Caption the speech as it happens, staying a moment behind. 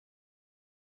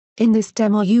In this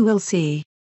demo you will see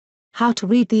how to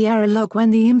read the error log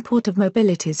when the import of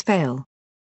mobilities fail,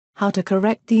 how to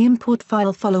correct the import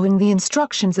file following the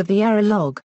instructions of the error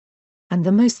log, and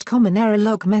the most common error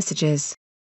log messages.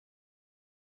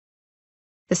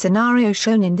 The scenario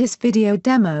shown in this video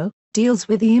demo deals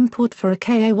with the import for a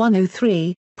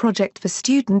KA103 project for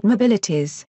student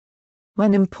mobilities.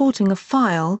 When importing a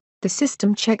file, the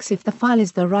system checks if the file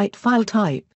is the right file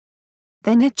type.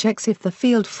 Then it checks if the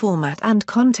field format and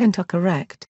content are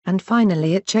correct, and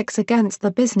finally it checks against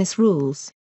the business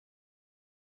rules.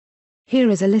 Here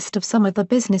is a list of some of the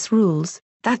business rules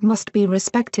that must be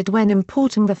respected when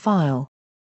importing the file.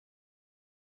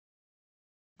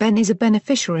 Ben is a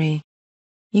beneficiary.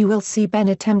 You will see Ben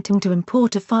attempting to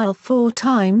import a file 4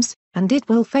 times, and it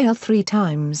will fail 3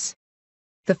 times.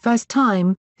 The first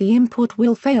time, the import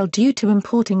will fail due to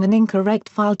importing an incorrect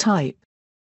file type.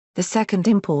 The second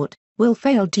import will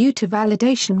fail due to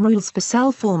validation rules for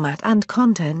cell format and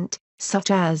content,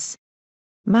 such as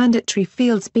mandatory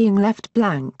fields being left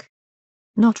blank,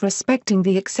 not respecting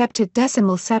the accepted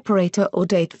decimal separator or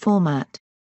date format,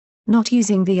 not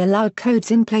using the allowed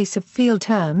codes in place of field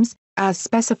terms, as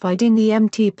specified in the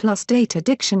MT plus data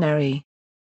dictionary.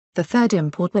 The third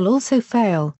import will also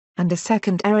fail, and a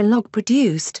second error log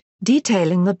produced,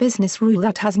 detailing the business rule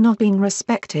that has not been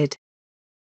respected.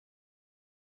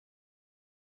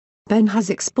 Ben has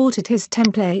exported his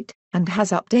template, and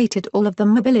has updated all of the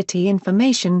mobility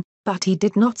information, but he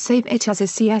did not save it as a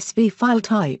CSV file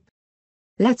type.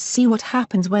 Let's see what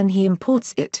happens when he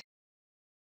imports it.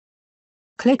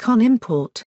 Click on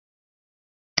Import.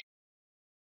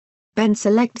 Ben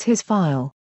selects his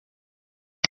file.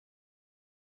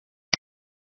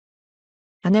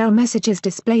 An error message is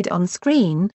displayed on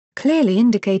screen, clearly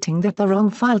indicating that the wrong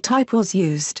file type was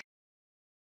used.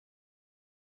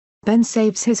 Ben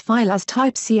saves his file as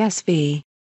type CSV.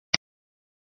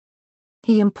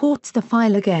 He imports the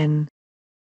file again.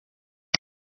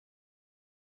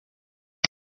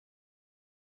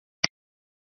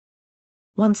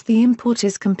 Once the import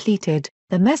is completed,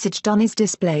 the message done is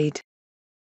displayed.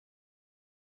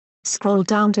 Scroll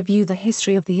down to view the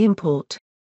history of the import.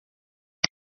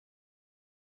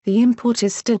 The import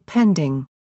is still pending.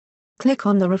 Click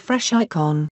on the refresh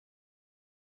icon.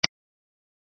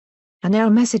 An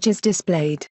error message is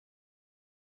displayed.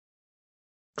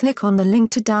 Click on the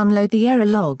link to download the error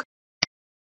log.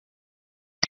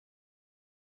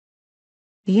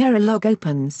 The error log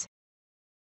opens.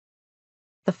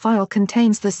 The file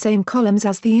contains the same columns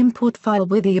as the import file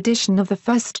with the addition of the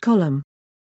first column.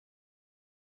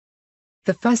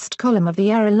 The first column of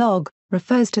the error log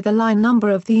refers to the line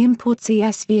number of the import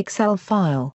CSV Excel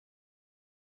file.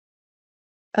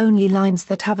 Only lines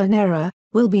that have an error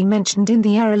will be mentioned in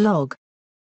the error log.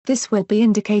 This will be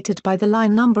indicated by the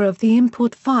line number of the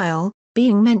import file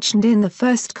being mentioned in the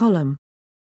first column.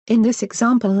 In this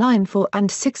example, line 4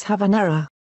 and 6 have an error.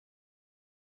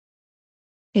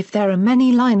 If there are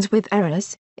many lines with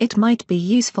errors, it might be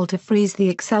useful to freeze the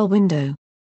Excel window.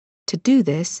 To do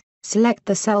this, select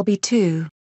the cell B2.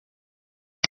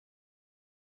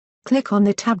 Click on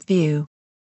the tab View.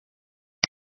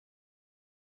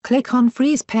 Click on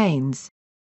Freeze Panes.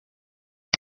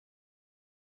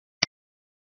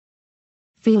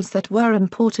 Fields that were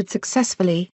imported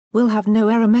successfully will have no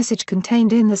error message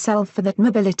contained in the cell for that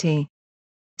mobility.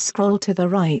 Scroll to the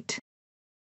right.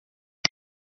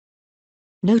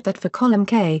 Note that for column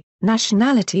K,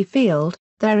 Nationality field,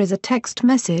 there is a text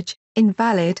message,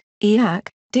 invalid, EAC,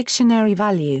 dictionary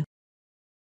value.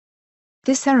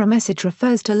 This error message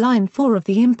refers to line 4 of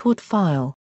the import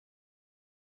file.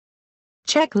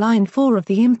 Check line 4 of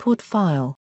the import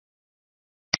file.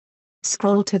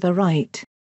 Scroll to the right.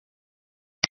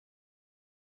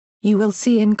 You will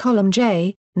see in column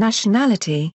J,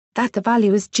 Nationality, that the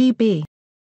value is GB.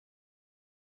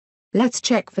 Let's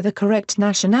check for the correct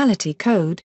nationality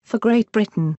code for Great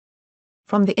Britain.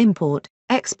 From the Import,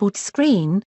 Export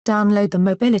screen, download the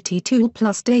Mobility Tool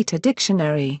plus Data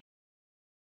Dictionary.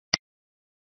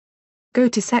 Go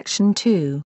to Section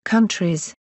 2,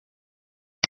 Countries.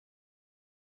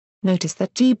 Notice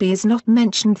that GB is not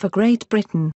mentioned for Great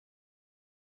Britain,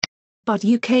 but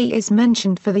UK is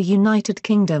mentioned for the United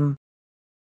Kingdom.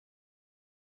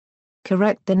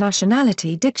 Correct the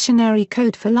nationality dictionary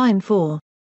code for line 4.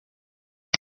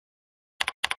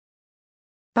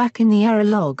 Back in the error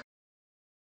log.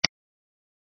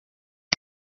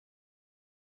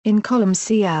 In column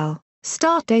CL,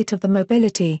 start date of the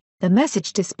mobility, the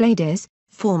message displayed is,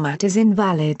 format is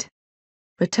invalid.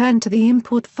 Return to the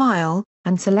import file,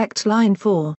 and select line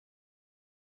 4.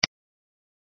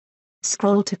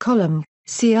 Scroll to column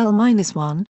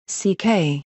CL-1,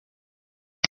 CK.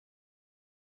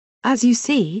 As you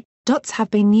see, dots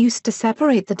have been used to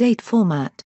separate the date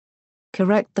format.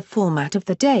 Correct the format of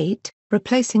the date,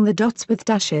 replacing the dots with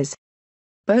dashes.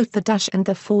 Both the dash and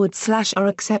the / are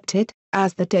accepted,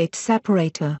 as the date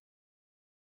separator.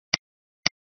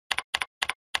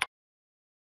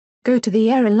 Go to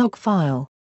the error log file.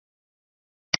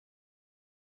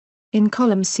 In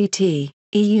column CT,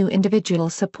 EU individual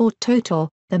support total,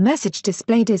 the message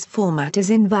displayed is format is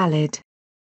invalid.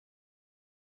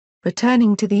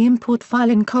 Returning to the import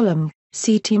file in column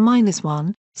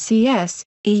CT-1, CS,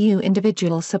 EU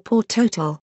individual support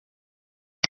total.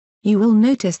 You will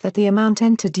notice that the amount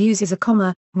entered uses a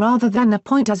comma, rather than a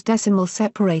point as decimal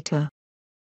separator.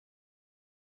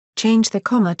 Change the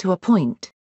comma to a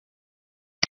point.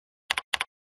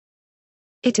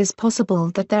 It is possible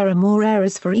that there are more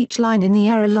errors for each line in the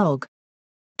error log.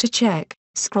 To check,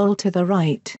 scroll to the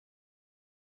right.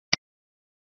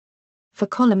 For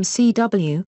column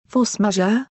CW, force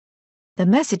majeure, the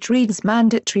message reads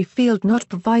mandatory field not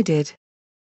provided.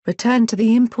 Return to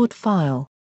the import file.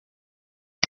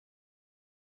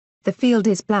 The field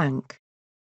is blank.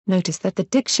 Notice that the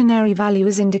dictionary value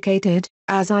is indicated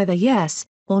as either yes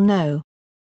or no.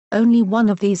 Only one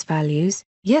of these values,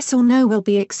 yes or no, will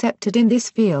be accepted in this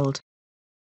field.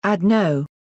 Add no.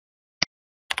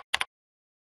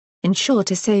 Ensure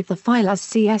to save the file as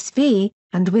CSV,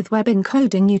 and with web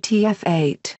encoding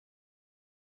UTF-8.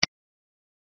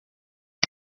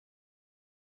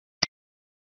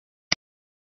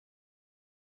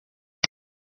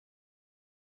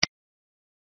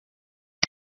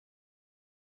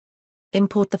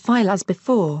 Import the file as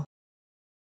before.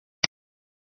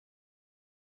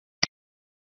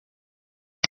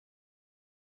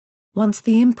 Once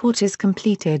the import is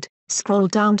completed, scroll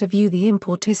down to view the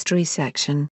import history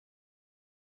section.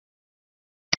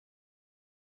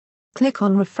 Click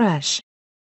on Refresh.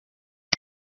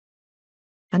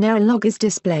 An error log is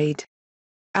displayed.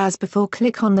 As before,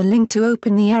 click on the link to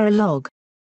open the error log.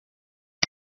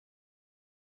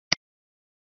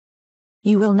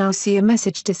 You will now see a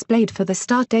message displayed for the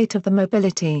start date of the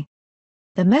mobility.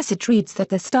 The message reads that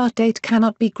the start date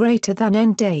cannot be greater than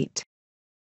end date.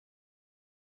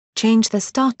 Change the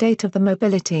start date of the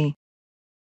mobility.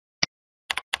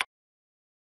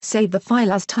 Save the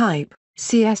file as type,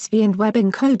 CSV, and web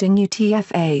encoding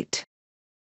UTF-8.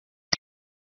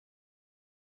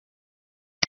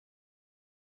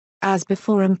 As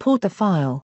before, import the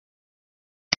file.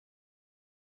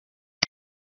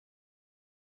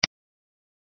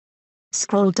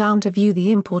 Scroll down to view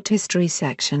the import history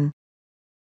section.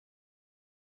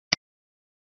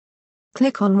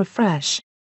 Click on Refresh.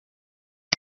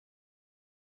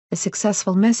 A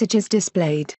successful message is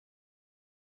displayed.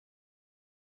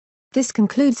 This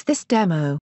concludes this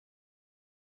demo.